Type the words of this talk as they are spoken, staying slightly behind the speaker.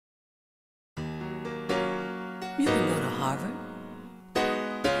You can go to Harvard.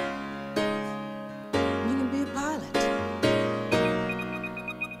 You can be a pilot.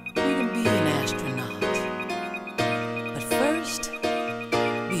 You can be an astronaut. But first,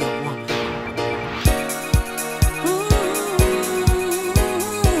 be a woman.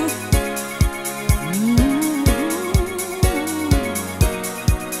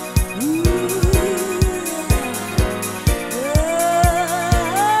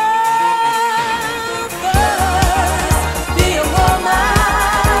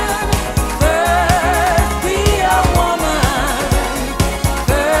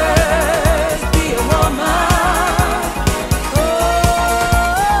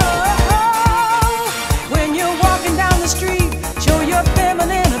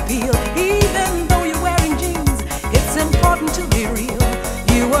 To be real,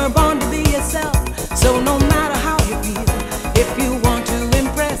 you were born to be yourself. So no matter how you feel, if you want to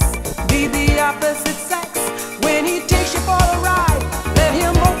impress, be the opposite sex. When he takes you for a ride, let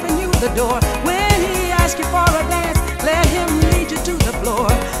him open you the door. When he asks you for a dance, let him lead you to the floor.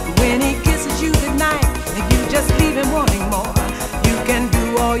 When he kisses you goodnight, you just leave him wanting more. You can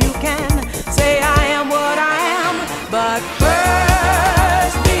do all you can, say I am what I am, but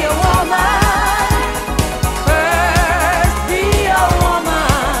first be a woman.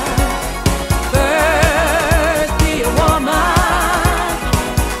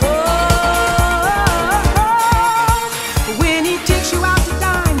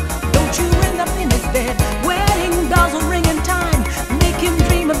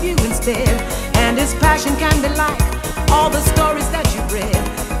 And his passion can be like all the stories that you've read.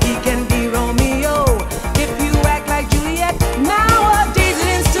 He can be Romeo if you act like Juliet. Nowadays it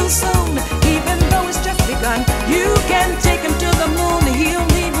is too soon, even though it's just begun. You can take him to the moon, he'll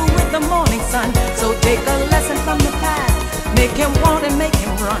leave you with the morning sun. So take a lesson from the past, make him want and make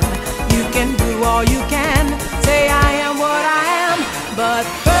him run. You can do all you can, say I am what I am, but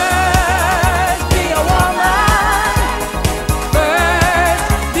first be a woman.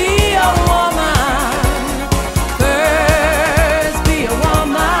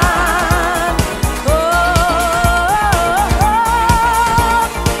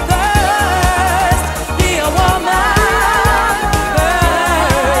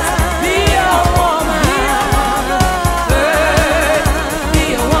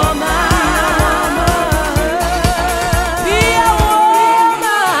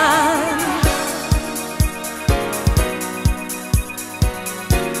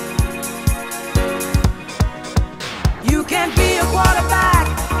 You can't be a quarterback,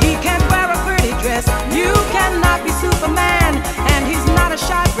 he can't wear a pretty dress. You cannot be Superman, and he's not a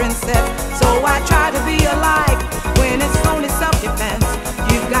shy princess. So I try to be alike when it's only self-defense.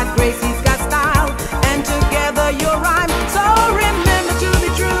 You've got grace, he's got style, and together you'll rhyme. So remember to be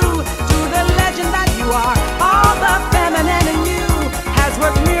true to the legend that you are. All the feminine in you has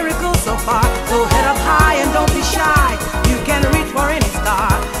worked miracles so far. So head up high and don't be shy. You can reach for any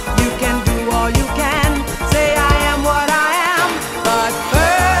star. You can do all you can, say I am what I am, but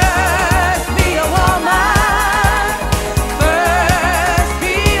first be a woman. First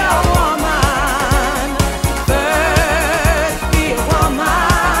be a woman. First be a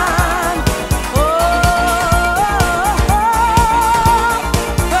woman. Oh,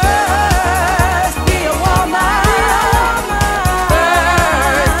 first be a woman.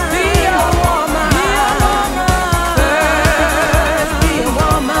 First be a woman. First be a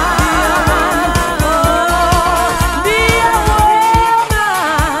woman.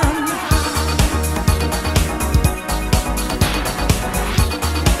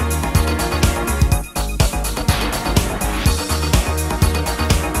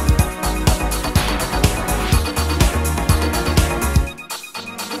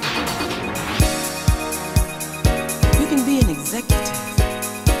 You can be an executive.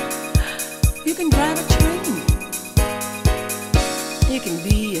 You can drive a train. You can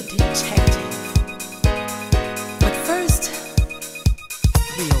be a detective.